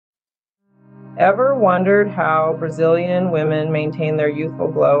Ever wondered how Brazilian women maintain their youthful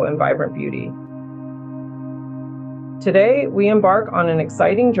glow and vibrant beauty? Today, we embark on an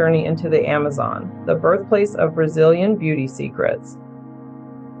exciting journey into the Amazon, the birthplace of Brazilian beauty secrets.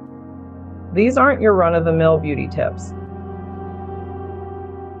 These aren't your run-of-the-mill beauty tips.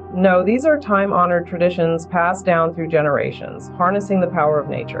 No, these are time-honored traditions passed down through generations, harnessing the power of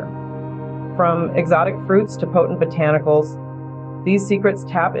nature. From exotic fruits to potent botanicals, these secrets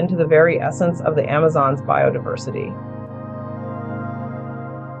tap into the very essence of the Amazon's biodiversity.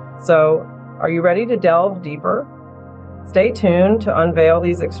 So, are you ready to delve deeper? Stay tuned to unveil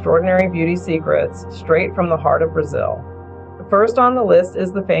these extraordinary beauty secrets straight from the heart of Brazil. First on the list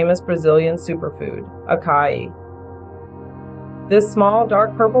is the famous Brazilian superfood, acai. This small,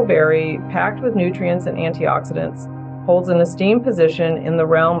 dark purple berry, packed with nutrients and antioxidants, holds an esteemed position in the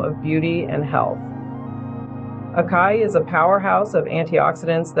realm of beauty and health. Acai is a powerhouse of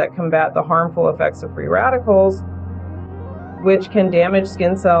antioxidants that combat the harmful effects of free radicals, which can damage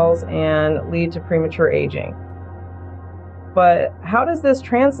skin cells and lead to premature aging. But how does this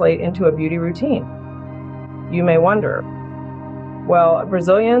translate into a beauty routine? You may wonder. Well,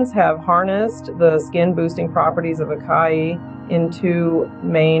 Brazilians have harnessed the skin-boosting properties of acai in two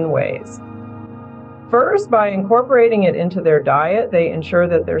main ways. First, by incorporating it into their diet, they ensure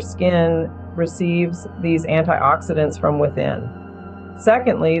that their skin receives these antioxidants from within.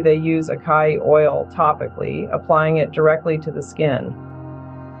 Secondly, they use acai oil topically, applying it directly to the skin.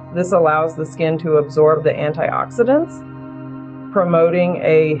 This allows the skin to absorb the antioxidants, promoting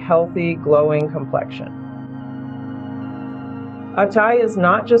a healthy, glowing complexion. Acai is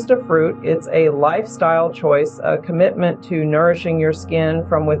not just a fruit, it's a lifestyle choice, a commitment to nourishing your skin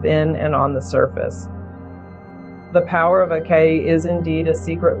from within and on the surface. The power of acai is indeed a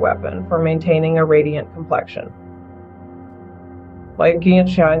secret weapon for maintaining a radiant complexion.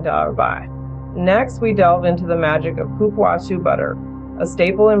 Next, we delve into the magic of cupuaçu butter, a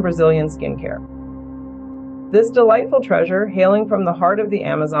staple in Brazilian skincare. This delightful treasure, hailing from the heart of the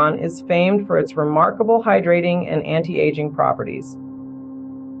Amazon, is famed for its remarkable hydrating and anti-aging properties.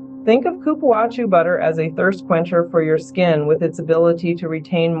 Think of cupuaçu butter as a thirst quencher for your skin, with its ability to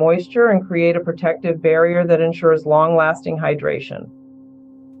retain moisture and create a protective barrier that ensures long-lasting hydration.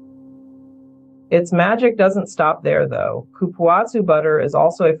 Its magic doesn't stop there, though. Cupuaçu butter is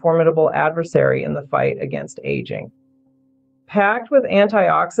also a formidable adversary in the fight against aging. Packed with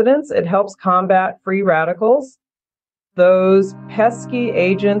antioxidants, it helps combat free radicals, those pesky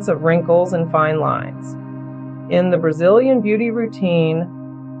agents of wrinkles and fine lines. In the Brazilian beauty routine,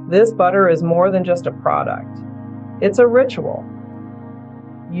 this butter is more than just a product. It's a ritual.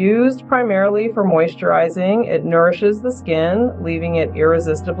 Used primarily for moisturizing, it nourishes the skin, leaving it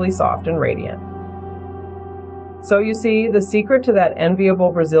irresistibly soft and radiant. So you see, the secret to that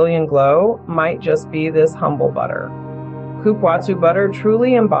enviable Brazilian glow might just be this humble butter. Cupuaçu butter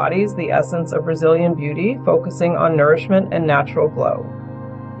truly embodies the essence of Brazilian beauty, focusing on nourishment and natural glow.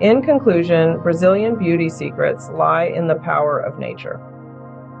 In conclusion, Brazilian beauty secrets lie in the power of nature.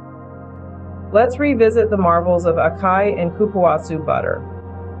 Let's revisit the marvels of acai and cupuaçu butter.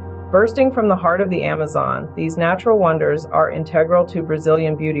 Bursting from the heart of the Amazon, these natural wonders are integral to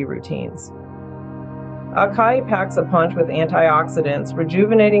Brazilian beauty routines. Acai packs a punch with antioxidants,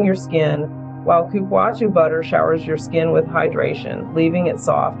 rejuvenating your skin, while cupuaçu butter showers your skin with hydration, leaving it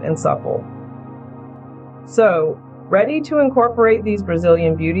soft and supple. So, ready to incorporate these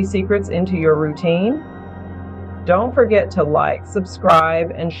Brazilian beauty secrets into your routine? Don't forget to like,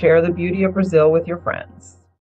 subscribe, and share the beauty of Brazil with your friends.